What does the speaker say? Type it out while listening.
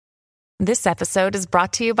This episode is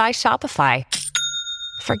brought to you by Shopify.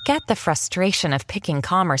 Forget the frustration of picking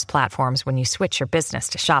commerce platforms when you switch your business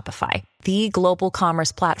to Shopify, the global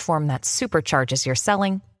commerce platform that supercharges your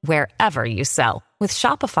selling wherever you sell. With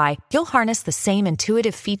Shopify, you'll harness the same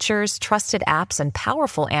intuitive features, trusted apps, and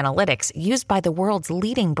powerful analytics used by the world's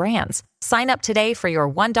leading brands. Sign up today for your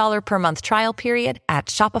 $1 per month trial period at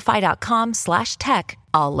shopify.com/tech,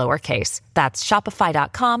 all lowercase. That's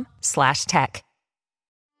shopify.com/tech.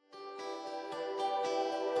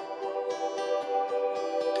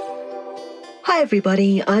 Hi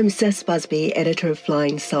everybody, I'm Cec Busby, editor of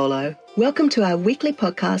Flying Solo. Welcome to our weekly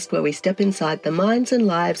podcast where we step inside the minds and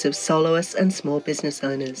lives of soloists and small business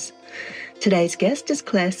owners. Today's guest is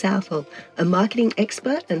Claire Southall, a marketing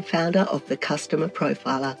expert and founder of The Customer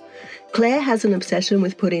Profiler. Claire has an obsession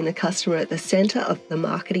with putting the customer at the centre of the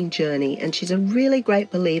marketing journey, and she's a really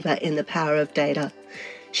great believer in the power of data.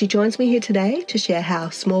 She joins me here today to share how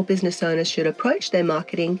small business owners should approach their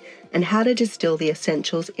marketing and how to distill the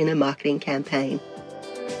essentials in a marketing campaign.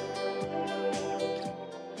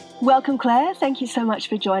 Welcome, Claire. Thank you so much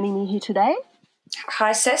for joining me here today.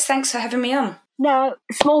 Hi, Cec. Thanks for having me on. Now,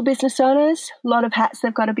 small business owners, a lot of hats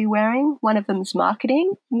they've got to be wearing. One of them is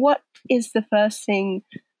marketing. What is the first thing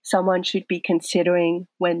someone should be considering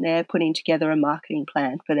when they're putting together a marketing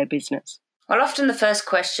plan for their business? Well, often the first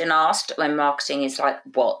question asked when marketing is like,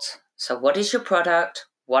 what? So what is your product?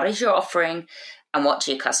 What is your offering? And what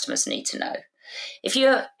do your customers need to know? If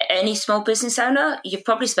you're any small business owner, you've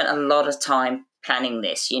probably spent a lot of time planning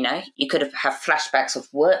this, you know. You could have flashbacks of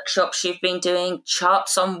workshops you've been doing,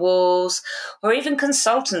 charts on walls, or even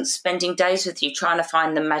consultants spending days with you trying to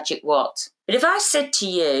find the magic what. But if I said to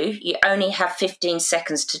you, you only have 15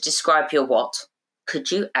 seconds to describe your what,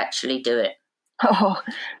 could you actually do it? Oh,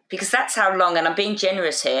 because that's how long, and I'm being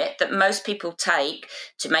generous here, that most people take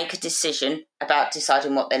to make a decision about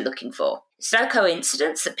deciding what they're looking for. It's no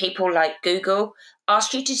coincidence that people like Google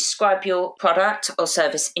ask you to describe your product or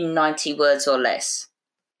service in 90 words or less.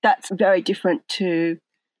 That's very different to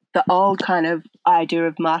the old kind of idea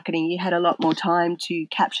of marketing. You had a lot more time to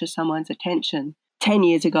capture someone's attention 10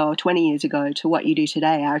 years ago or 20 years ago to what you do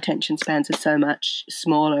today. Our attention spans are so much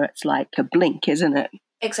smaller. It's like a blink, isn't it?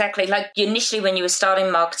 Exactly. Like initially when you were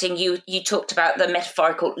starting marketing, you talked about the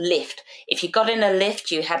metaphorical lift. If you got in a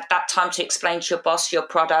lift, you had that time to explain to your boss your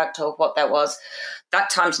product or what that was.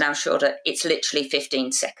 That time's now shorter. It's literally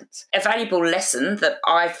 15 seconds. A valuable lesson that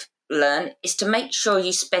I've learned is to make sure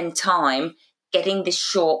you spend time getting this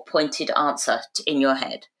short, pointed answer in your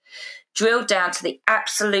head. Drill down to the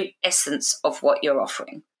absolute essence of what you're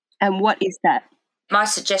offering. And what is that? My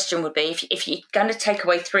suggestion would be, if you're going to take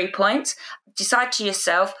away 3 points, decide to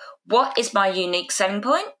yourself, what is my unique selling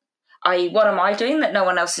point? I.e., what am I doing that no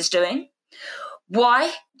one else is doing?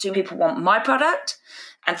 Why do people want my product?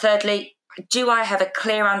 And thirdly, do I have a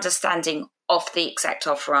clear understanding of the exact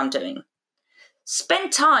offer I'm doing?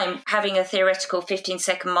 Spend time having a theoretical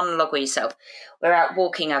 15-second monologue with yourself. We're out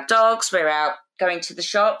walking our dogs, we're out going to the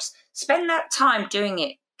shops. Spend that time doing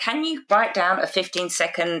it. Can you write down a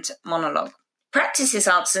 15-second monologue? Practice this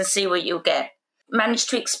answer and see what you'll get. Manage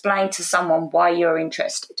to explain to someone why you're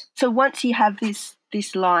interested. So once you have this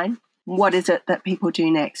line, what is it that people do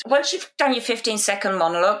next? Once you've done your 15-second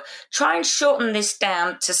monologue, try and shorten this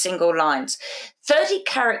down to single lines. 30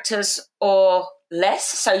 characters or less,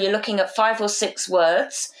 so you're looking at 5 or 6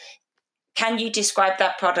 words. Can you describe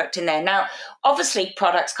that product in there? Now, obviously,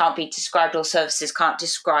 products can't be described or services can't be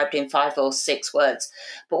described in 5 or 6 words.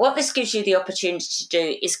 But what this gives you the opportunity to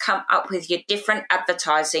do is come up with your different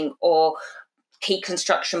advertising or key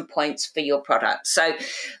construction points for your product. So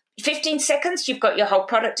 15 seconds, you've got your whole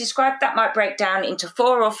product described. That might break down into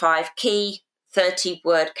 4 or 5 key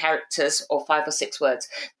 30-word characters or 5 or 6 words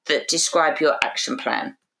that describe your action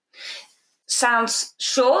plan. Sounds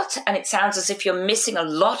short and it sounds as if you're missing a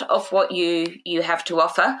lot of what you have to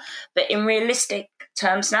offer. But in realistic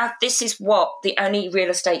terms now, this is what the only real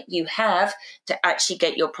estate you have to actually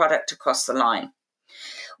get your product across the line.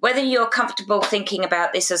 Whether you're comfortable thinking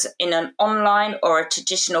about this as in an online or a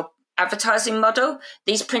traditional advertising model,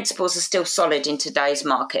 these principles are still solid in today's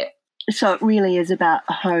market. So it really is about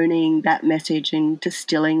honing that message and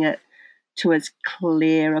distilling it to as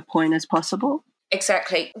clear a point as possible.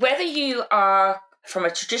 Exactly. Whether you are from a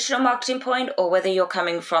traditional marketing point or whether you're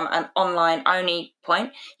coming from an online only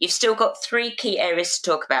point, you've still got 3 key areas to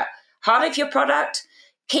talk about. Heart of your product,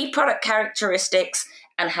 key product characteristics,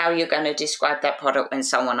 and how you're going to describe that product when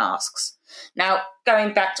someone asks. Now,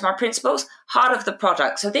 going back to my principles, heart of the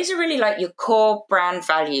product. So these are really like your core brand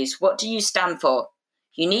values. What do you stand for?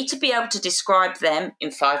 You need to be able to describe them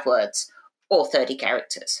in 5 words or 30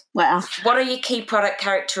 characters. Wow. What are your key product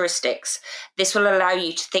characteristics? This will allow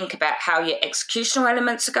you to think about how your executional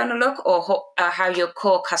elements are going to look or how your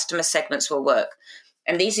core customer segments will work.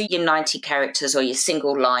 And these are your 90 characters or your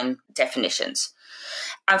single line definitions.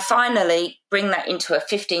 And finally, bring that into a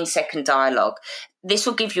 15-second dialogue. This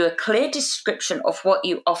will give you a clear description of what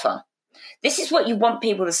you offer. This is what you want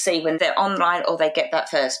people to see when they're online or they get that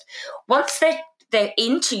first. Once they're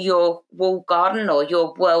into your walled garden or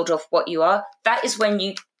your world of what you are, that is when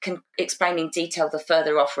you can explain in detail the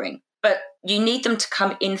further offering. But you need them to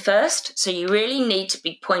come in first, so you really need to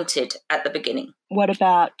be pointed at the beginning. What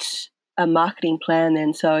about a marketing plan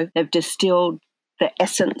then? So they've distilled the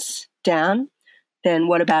essence down. Then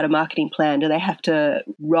what about a marketing plan? Do they have to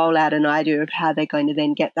roll out an idea of how they're going to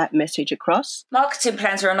then get that message across? Marketing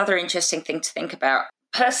plans are another interesting thing to think about.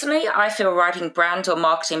 Personally, I feel writing brand or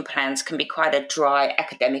marketing plans can be quite a dry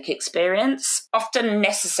academic experience, often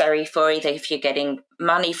necessary for either if you're getting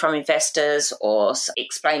money from investors or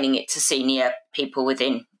explaining it to senior people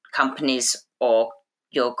within companies or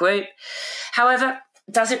your group. However,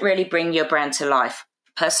 does it really bring your brand to life?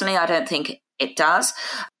 Personally, I don't think it does.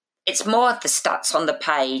 It's more the stats on the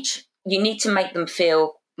page. You need to make them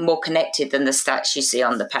feel more connected than the stats you see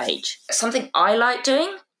on the page. Something I like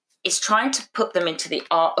doing is trying to put them into the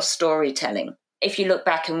art of storytelling. If you look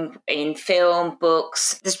back in film,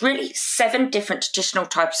 books, there's really 7 different traditional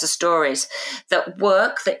types of stories that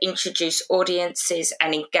work, that introduce audiences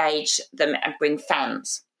and engage them and bring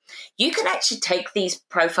fans. You can actually take these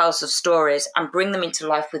profiles of stories and bring them into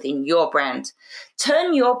life within your brand.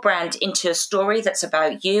 Turn your brand into a story that's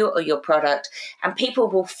about you or your product, and people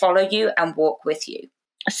will follow you and walk with you.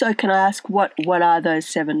 So can I ask, what are those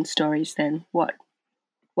 7 stories then? What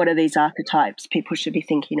are these archetypes people should be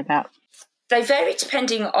thinking about? They vary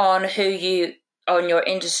depending on on your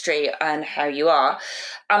industry and how you are.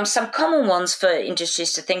 Some common ones for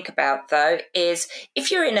industries to think about, though, is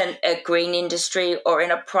if you're in a green industry or in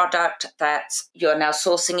a product that you're now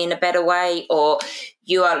sourcing in a better way, or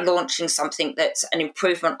you are launching something that's an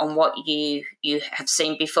improvement on what you have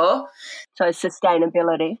seen before. So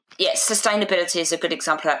sustainability. Yes, sustainability is a good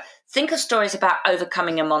example of that. Think of stories about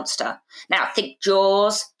overcoming a monster. Now, think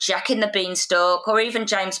Jaws, Jack in the Beanstalk, or even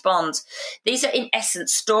James Bond. These are, in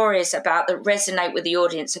essence, stories that resonate with the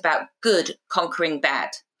audience about good conquering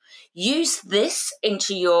bad. Use this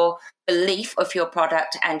into your belief of your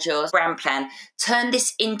product and your brand plan. Turn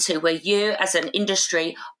this into where you, as an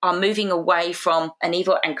industry, are moving away from an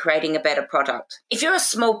evil and creating a better product. If you're a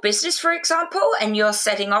small business, for example, and you're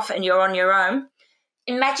setting off and you're on your own,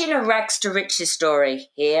 imagine a rags to riches story.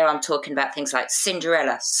 Here I'm talking about things like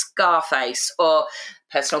Cinderella, Scarface, or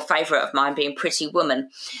personal favourite of mine being Pretty Woman.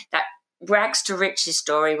 That rags to riches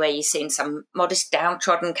story where you've seen some modest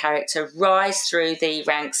downtrodden character rise through the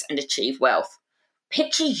ranks and achieve wealth.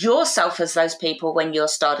 Picture yourself as those people when you're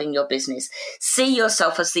starting your business. See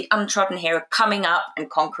yourself as the untrodden hero coming up and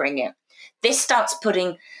conquering it. This starts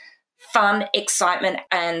putting fun, excitement,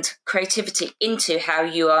 and creativity into how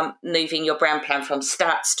you are moving your brand plan from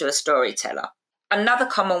stats to a storyteller. Another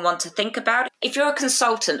common one to think about, if you're a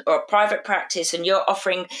consultant or a private practice and you're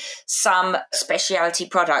offering some specialty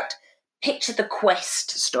product, picture the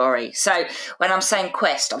quest story. So when I'm saying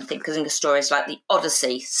quest, I'm thinking of stories like the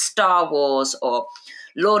Odyssey, Star Wars, or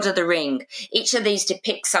Lord of the Ring. Each of these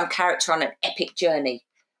depicts some character on an epic journey.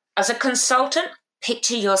 As a consultant,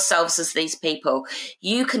 picture yourselves as these people.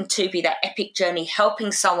 You can too be that epic journey,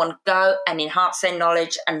 helping someone go and enhance their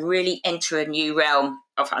knowledge and really enter a new realm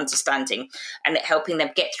of understanding and helping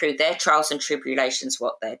them get through their trials and tribulations,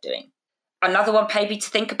 what they're doing. Another one maybe to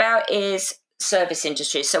think about is service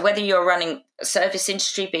industry. So whether you're running a service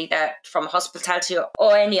industry, be that from hospitality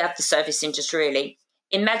or any other service industry really,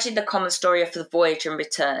 imagine the common story of the voyage and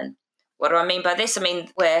return. What do I mean by this? I mean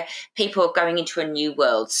where people are going into a new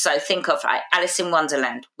world. So think of Alice in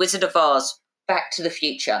Wonderland, Wizard of Oz, Back to the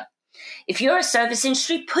Future. If you're a service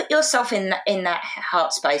industry, put yourself in that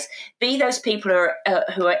heart space. Be those people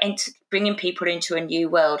who are bringing people into a new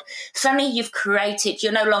world. Suddenly you've created,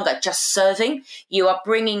 you're no longer just serving, you are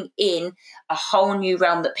bringing in a whole new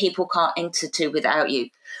realm that people can't enter to without you.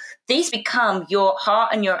 These become your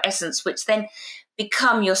heart and your essence, which then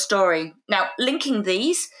become your story. Now, linking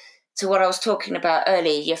these to what I was talking about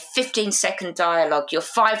earlier, your 15-second dialogue, your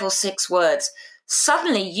 5 or 6 words,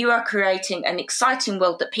 suddenly you are creating an exciting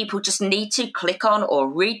world that people just need to click on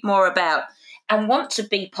or read more about and want to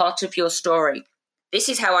be part of your story. This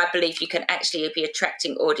is how I believe you can actually be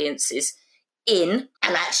attracting audiences in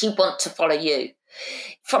and actually want to follow you.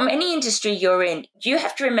 From any industry you're in, you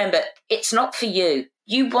have to remember it's not for you.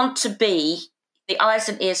 You want to be the eyes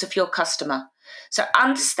and ears of your customer. So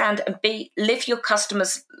understand and live your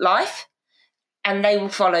customer's life, and they will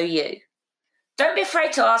follow you. Don't be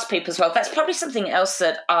afraid to ask people as well. That's probably something else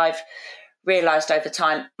that I've realised over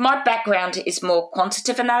time. My background is more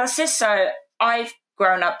quantitative analysis, so I've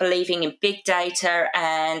grown up believing in big data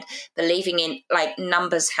and believing in like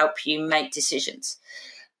numbers help you make decisions.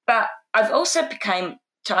 But I've also become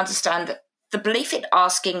to understand that the belief in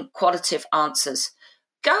asking qualitative answers.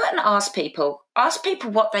 Go and ask people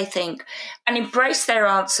what they think and embrace their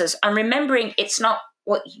answers, and remembering it's not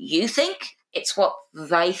what you think, it's what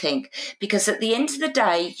they think. Because at the end of the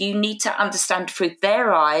day, you need to understand through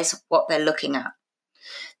their eyes what they're looking at.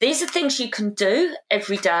 These are things you can do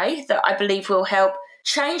every day that I believe will help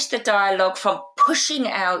change the dialogue from pushing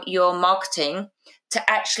out your marketing to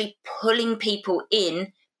actually pulling people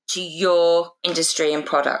in to your industry and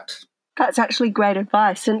product. That's actually great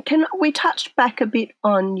advice. And can we touch back a bit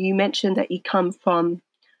on, you mentioned that you come from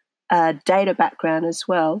a data background as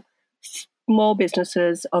well. Small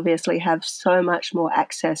businesses obviously have so much more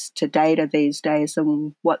access to data these days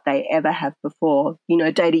than what they ever have before. You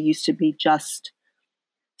know, data used to be just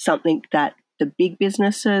something that the big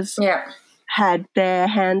businesses had their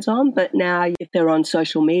hands on, but now if they're on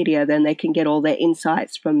social media, then they can get all their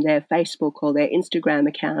insights from their Facebook or their Instagram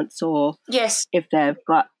accounts, or if they've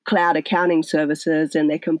got cloud accounting services, and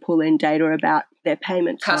they can pull in data about their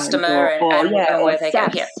payment customer and where they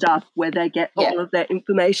SaaS go. Stuff where they get all of their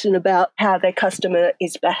information about how their customer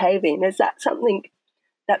is behaving. Is that something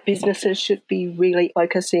that businesses should be really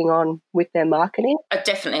focusing on with their marketing?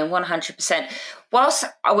 Definitely, 100%. Whilst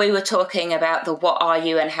we were talking about the what are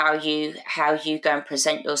you and how you go and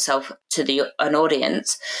present yourself to an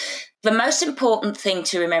audience, the most important thing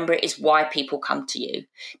to remember is why people come to you.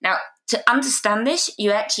 Now, to understand this,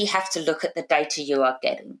 you actually have to look at the data you are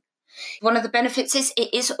getting. One of the benefits is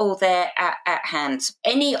it is all there at hand.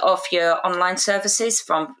 Any of your online services,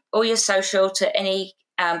 from all your social to any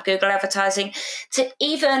Google advertising, to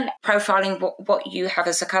even profiling what you have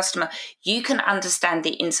as a customer, you can understand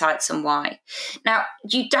the insights and why. Now,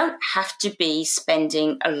 you don't have to be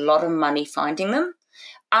spending a lot of money finding them.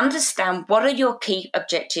 Understand what are your key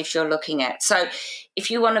objectives you're looking at. So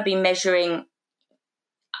if you want to be measuring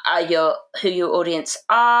who your audience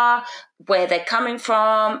are, where they're coming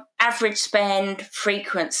from, average spend,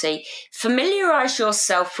 frequency, familiarize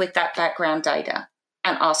yourself with that background data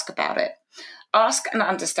and ask about it. Ask and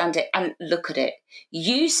understand it and look at it.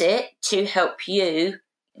 Use it to help you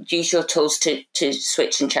use your tools to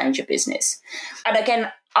switch and change your business. And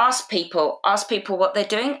again, ask people what they're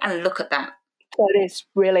doing and look at that. So it is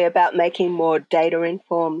really about making more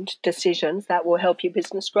data-informed decisions that will help your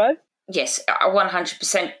business grow? Yes,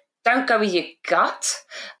 100%. Don't go with your gut.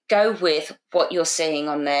 Go with what you're seeing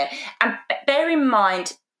on there. And bear in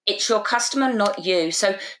mind, it's your customer, not you.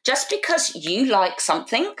 So just because you like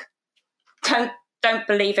something, don't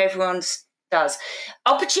believe everyone's does.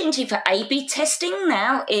 Opportunity for A/B testing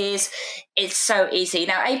now is so easy.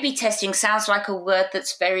 Now, A/B testing sounds like a word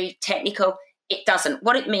that's very technical. It doesn't.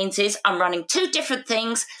 What it means is I'm running two different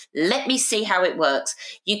things. Let me see how it works.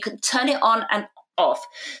 You can turn it on and off.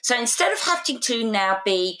 So instead of having to now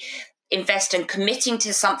invest and committing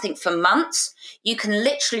to something for months, you can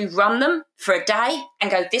literally run them for a day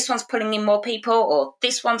and go, this one's pulling in more people, or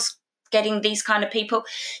this one's getting these kind of people.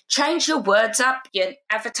 Change your words up, your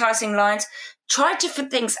advertising lines, try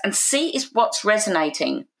different things and see what's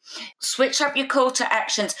resonating. Switch up your call to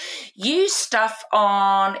actions. Use stuff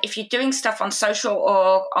if you're doing stuff on social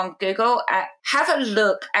or on Google, have a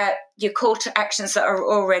look at your call to actions that are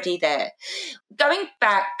already there. Going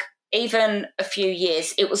back even a few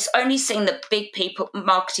years, it was only seen that big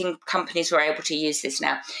marketing companies were able to use this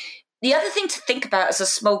now. The other thing to think about as a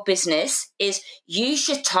small business is use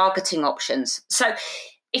your targeting options. So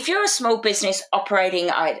if you're a small business operating,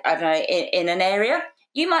 I don't know, in an area,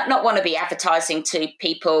 you might not want to be advertising to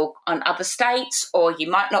people on other states, or you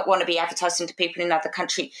might not want to be advertising to people in another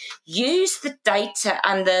country. Use the data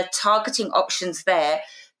and the targeting options there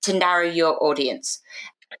to narrow your audience.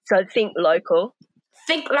 So think local.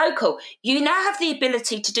 Think local. You now have the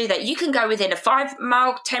ability to do that. You can go within a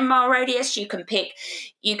 5-mile, 10-mile radius. You can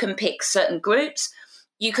pick certain groups.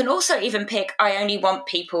 You can also even pick, I only want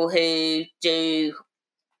people who do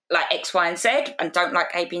like X, Y, and Z and don't like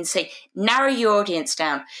A, B, and C. Narrow your audience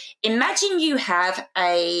down. Imagine you have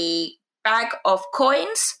a bag of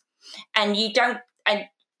coins and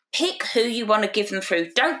pick who you want to give them through.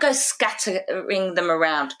 Don't go scattering them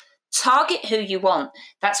around. Target who you want.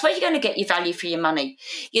 That's where you're going to get your value for your money.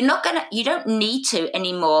 You don't need to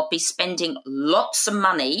anymore be spending lots of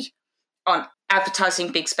money on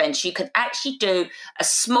advertising big spends. You can actually do a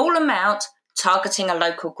small amount targeting a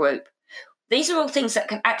local group. These are all things that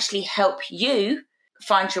can actually help you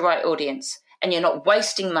find your right audience, and you're not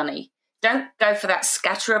wasting money. Don't go for that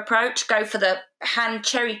scatter approach. Go for the hand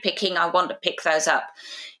cherry picking. I want to pick those up.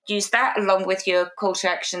 Use that along with your call to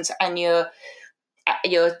actions and your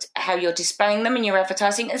how you're displaying them in your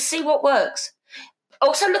advertising, and see what works.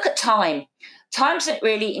 Also look at time. Time's a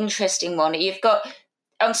really interesting one. You've got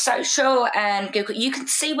on social and Google, you can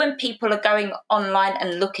see when people are going online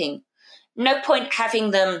and looking. No point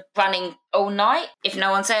having them running all night if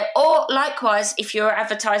no one's there. Or likewise, if you're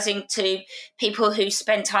advertising to people who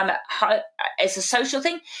spend time at home as a social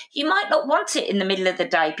thing, you might not want it in the middle of the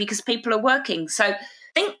day because people are working. So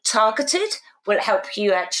think targeted will help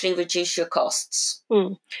you actually reduce your costs.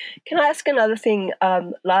 Can I ask another thing?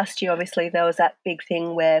 Last year, obviously, there was that big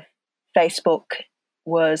thing where Facebook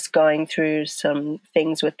was going through some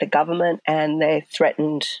things with the government, and they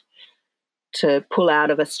threatened to pull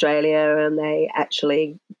out of Australia, and they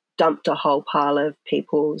actually dumped a whole pile of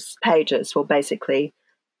people's pages, or basically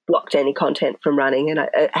blocked any content from running, and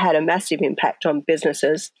it had a massive impact on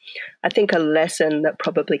businesses. I think a lesson that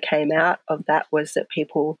probably came out of that was that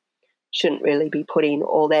people shouldn't really be putting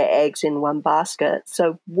all their eggs in one basket.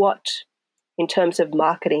 So what, in terms of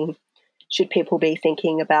marketing, should people be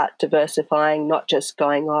thinking about diversifying, not just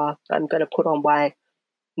going, I'm going to put on my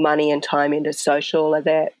money and time into social?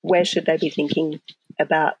 Where should they be thinking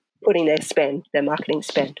about putting their marketing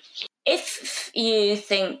spend? If you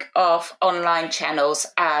think of online channels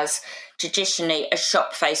as traditionally a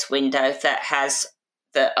shop face window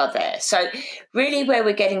that are there. So really where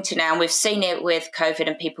we're getting to now, and we've seen it with COVID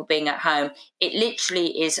and people being at home, it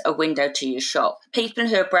literally is a window to your shop. People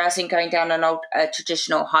who are browsing, going down an old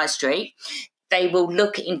traditional high street, they will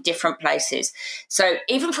look in different places. So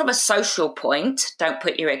even from a social point, don't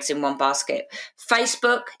put your eggs in one basket.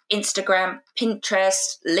 Facebook, Instagram,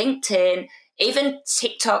 Pinterest, LinkedIn, even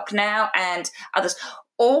TikTok now and others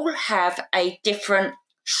all have a different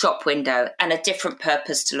shop window and a different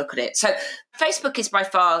purpose to look at it. So Facebook is by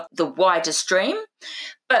far the wider stream,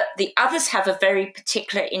 but the others have a very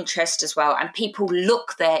particular interest as well, and people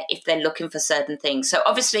look there if they're looking for certain things. So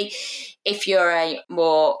obviously, if you're a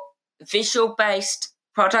more visual-based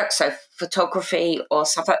product, so photography or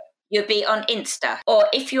stuff like, you'd be on Insta. Or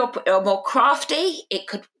if you're more crafty, it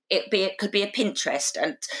could be a Pinterest.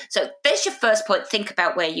 And so there's your first point. Think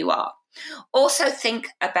about where you are. Also think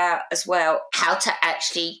about as well how to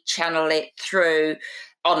actually channel it through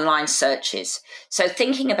online searches. So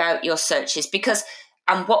thinking about your searches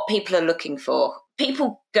and what people are looking for.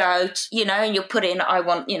 People go, and you'll put in, I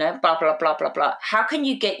want, blah, blah, blah, blah, blah. How can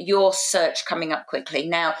you get your search coming up quickly?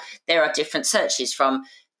 Now, there are different searches from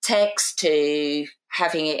text to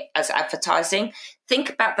having it as advertising.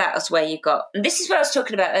 Think about that as where you got. And this is what I was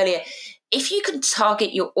talking about earlier. If you can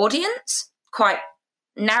target your audience quite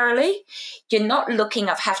narrowly, you're not looking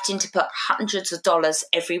at having to put hundreds of dollars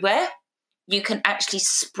everywhere. You can actually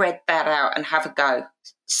spread that out and have a go.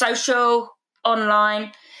 Social,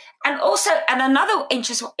 online, and another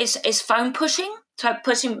interest is phone pushing. So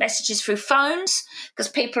pushing messages through phones,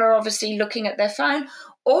 because people are obviously looking at their phone.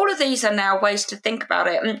 All of these are now ways to think about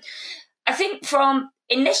it. And I think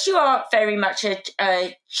unless you are very much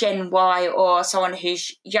a Gen Y or someone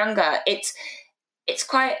who's younger, it's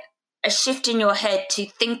quite a shift in your head to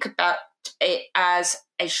think about it as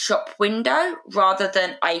a shop window rather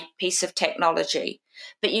than a piece of technology.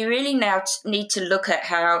 But you really now need to look at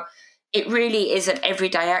how it really is an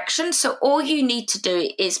everyday action. So all you need to do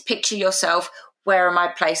is picture yourself, where am I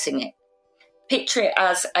placing it? Picture it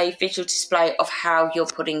as a visual display of how you're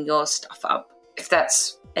putting your stuff up, if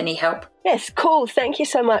that's any help. Yes, cool. Thank you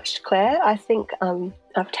so much, Claire. I think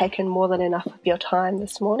I've taken more than enough of your time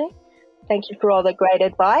this morning. Thank you for all the great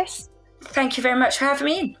advice. Thank you very much for having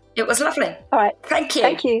me in. It was lovely. All right. Thank you.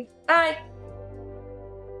 Thank you. Bye.